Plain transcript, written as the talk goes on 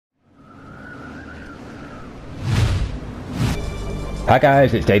Hi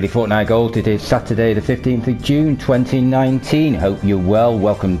guys, it's Daily Fortnite Gold. It is Saturday the 15th of June 2019. Hope you're well.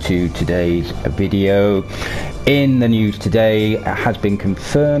 Welcome to today's video. In the news today, it has been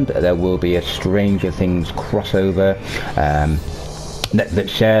confirmed there will be a Stranger Things crossover. Netflix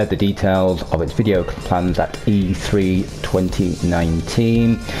shared the details of its video plans at E3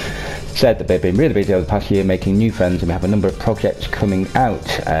 2019. Said that they've been really busy over the past year making new friends, and we have a number of projects coming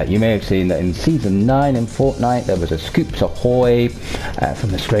out. You may have seen that in Season 9 in Fortnite there was a Scoops Ahoy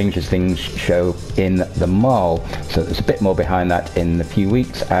from the Stranger Things show in the mall. So there's a bit more behind that in a few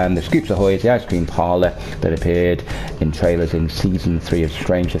weeks, and the Scoops Ahoy is the ice cream parlour that appeared in trailers in Season 3 of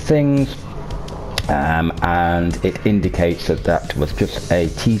Stranger Things. And it indicates that that was just a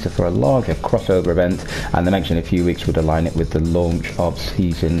teaser for a larger crossover event, and they mentioned a few weeks would align it with the launch of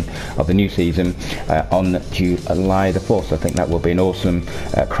the new season on July the 4th. So I think that will be an awesome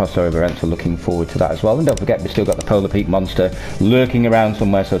crossover event, so looking forward to that as well. And don't forget, we've still got the Polar Peak monster lurking around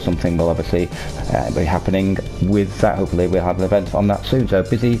somewhere, so something will obviously be happening with that. Hopefully we'll have an event on that soon, so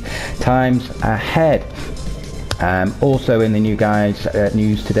busy times ahead. Also in the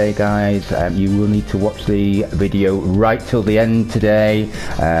news today, guys, you will need to watch the video right till the end today,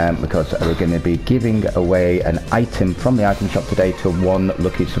 because we're going to be giving away an item from the item shop today to one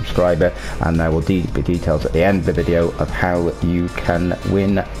lucky subscriber, and there will be details at the end of the video of how you can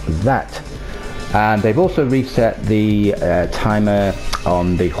win that. And they've also reset the timer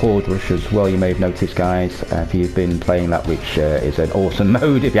on the Horde Rush as well. You may have noticed, guys, if you've been playing that, which is an awesome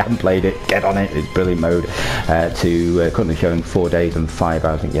mode. If you haven't played it, get on it. It's a brilliant mode. Currently showing 4 days and 5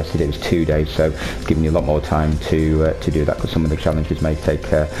 hours. I think yesterday it was 2 days, so it's giving you a lot more time to do that, because some of the challenges may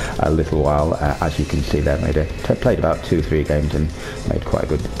take a little while. As you can see there, played about 2 or 3 games and made quite a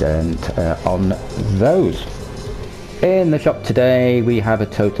good dent on those. In the shop today, we have a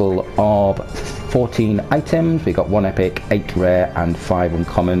total of 14 items. We got 1 epic, 8 rare and 5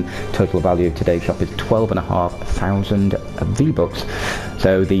 uncommon. Total value of today's shop is 12,500 V-Bucks.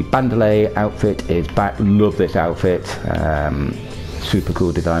 So the Bandolay outfit is back. Love this outfit. Super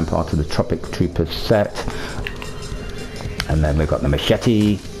cool design, part of the Tropic Troopers set. And then we've got the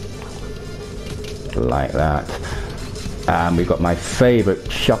machete, like that. And we've got my favourite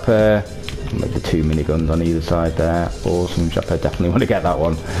Choppa, with the 2 miniguns on either side there. Awesome Chopper, definitely want to get that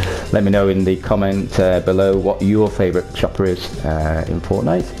one. Let me know in the comment below what your favourite chopper is in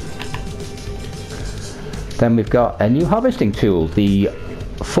Fortnite. Then we've got a new harvesting tool, the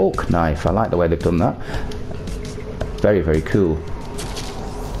fork knife. I like the way they've done that. Very, very cool.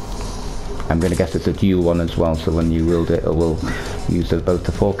 I'm going to guess it's a dual one as well, so when you wield it, it will use both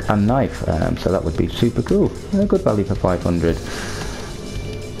the fork and knife. So that would be super cool. A good value for 500.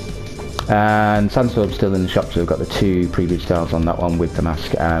 And Sandstorm's still in the shop, so we've got the 2 previous styles on that one, with the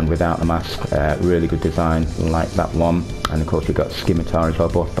mask and without the mask. Really good design, like that one. And of course we've got Scimitar as well,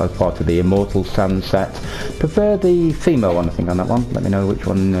 both part of the Immortal Sand set. Prefer the female one, I think, on that one. Let me know which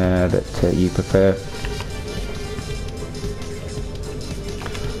one that you prefer.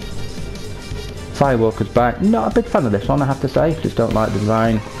 Firewalker's back. Not a big fan of this one, I have to say. Just don't like the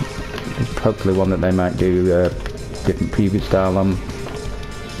design. It's hopefully one that they might do different previous style on.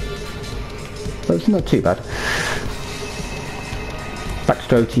 But it's not too bad.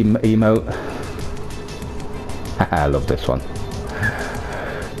 Backstroke emote. I love this one.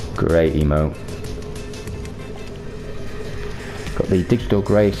 Great emote. Got the digital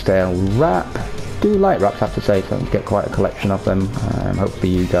grayscale wrap. Do like wraps, I have to say, so I get quite a collection of them. Hopefully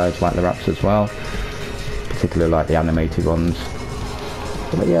you guys like the wraps as well. Particularly like the animated ones.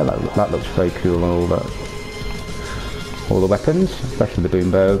 But yeah, that looks very cool. All the weapons, especially the boom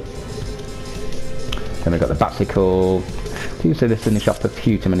bow. Then we've got the Batsicle. I do say this in the shop a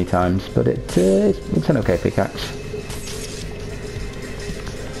few too many times, but it's an okay pickaxe.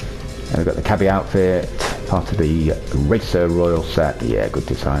 And we've got the Cabby outfit, part of the Racer Royal set. Yeah, good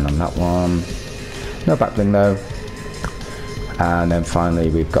design on that one. No backbling though. And then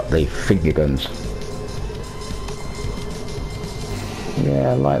finally we've got the finger guns. Yeah,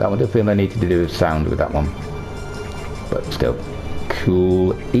 I like that one. I don't feel I needed to do a sound with that one, but still,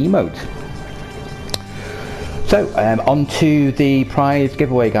 cool emote. So, on to the prize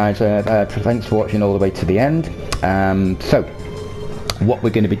giveaway, guys. Thanks for watching all the way to the end. So, what we're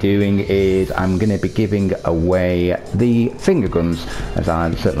going to be doing is I'm going to be giving away the finger guns, as I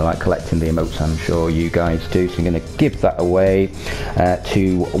certainly like collecting the emotes. I'm sure you guys do. So I'm going to give that away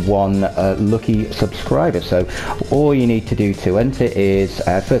to one lucky subscriber. So all you need to do to enter is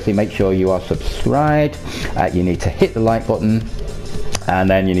firstly make sure you are subscribed. You need to hit the like button. And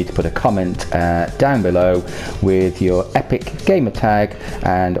then you need to put a comment down below with your epic gamer tag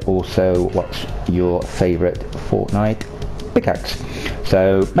and also what's your favourite Fortnite Pickaxe.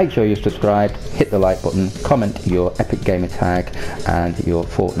 So make sure you subscribe, hit the like button, comment your epic gamer tag and your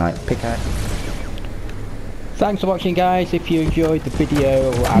Fortnite pickaxe. Thanks for watching, guys. If you enjoyed the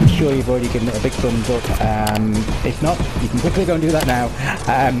video, I'm sure you've already given it a big thumbs up. If not, you can quickly go and do that now.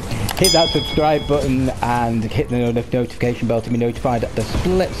 Hit that subscribe button and hit the notification bell to be notified at the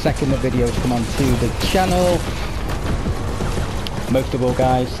split second the videos come onto the channel. Most of all,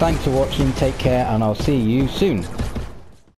 guys, thanks for watching, take care, and I'll see you soon.